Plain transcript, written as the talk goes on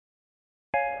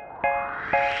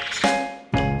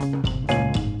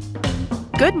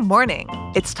Good morning.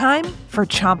 It's time for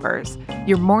Chompers,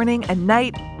 your morning and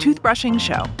night toothbrushing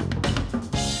show.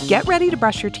 Get ready to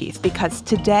brush your teeth because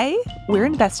today we're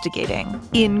investigating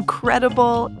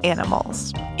incredible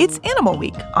animals. It's Animal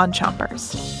Week on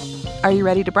Chompers. Are you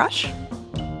ready to brush?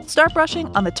 Start brushing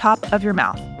on the top of your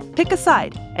mouth. Pick a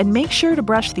side and make sure to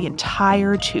brush the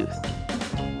entire tooth.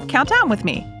 Count down with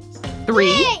me.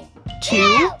 3,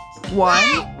 2,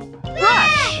 1,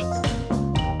 brush!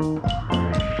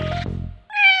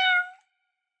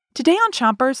 Today on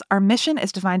Chompers, our mission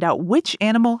is to find out which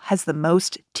animal has the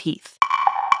most teeth.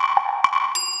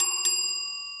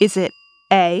 Is it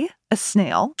A, a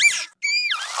snail,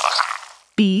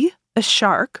 B, a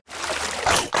shark,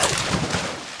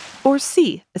 or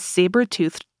C, a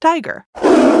saber-toothed tiger?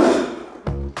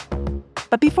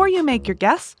 But before you make your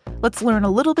guess, let's learn a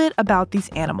little bit about these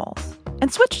animals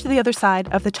and switch to the other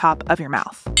side of the top of your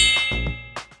mouth.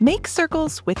 Make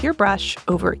circles with your brush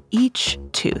over each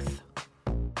tooth.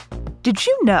 Did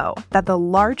you know that the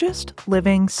largest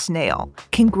living snail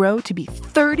can grow to be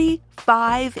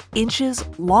 35 inches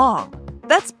long?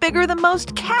 That's bigger than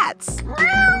most cats.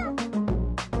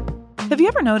 Have you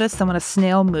ever noticed that when a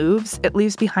snail moves, it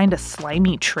leaves behind a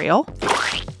slimy trail?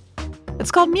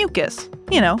 It's called mucus,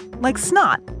 like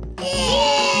snot.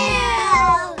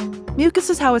 Ew. Mucus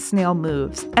is how a snail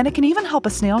moves, and it can even help a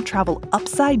snail travel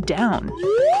upside down.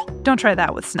 Don't try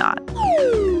that with snot.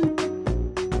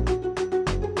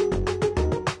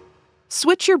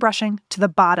 Switch your brushing to the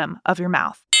bottom of your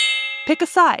mouth. Pick a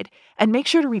side and make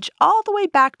sure to reach all the way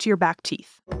back to your back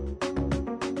teeth.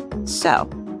 So,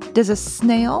 does a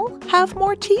snail have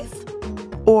more teeth?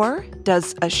 Or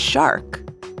does a shark?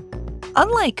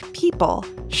 Unlike people,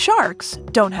 sharks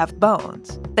don't have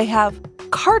bones. They have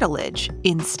cartilage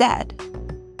instead.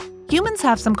 Humans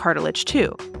have some cartilage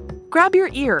too. Grab your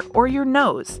ear or your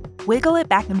nose, wiggle it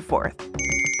back and forth.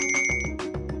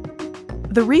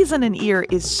 The reason an ear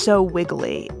is so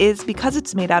wiggly is because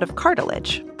it's made out of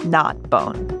cartilage, not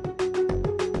bone.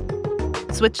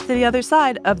 Switch to the other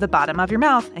side of the bottom of your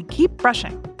mouth and keep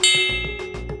brushing.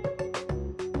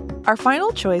 Our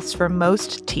final choice for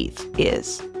most teeth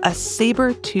is a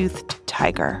saber-toothed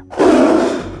tiger.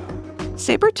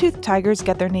 Saber-toothed tigers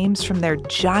get their names from their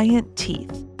giant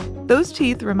teeth. Those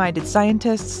teeth reminded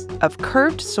scientists of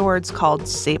curved swords called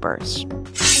sabers.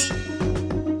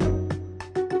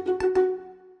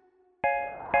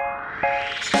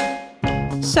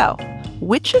 So,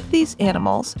 which of these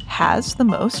animals has the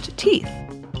most teeth?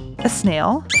 A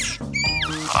snail,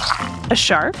 a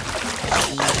shark,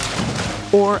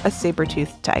 or a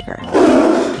saber-toothed tiger?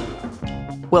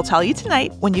 We'll tell you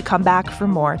tonight when you come back for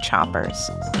more Chompers.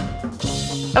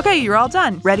 Okay, you're all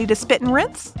done. Ready to spit and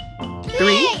rinse?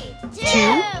 3,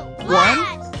 2,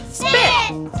 1,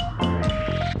 spit!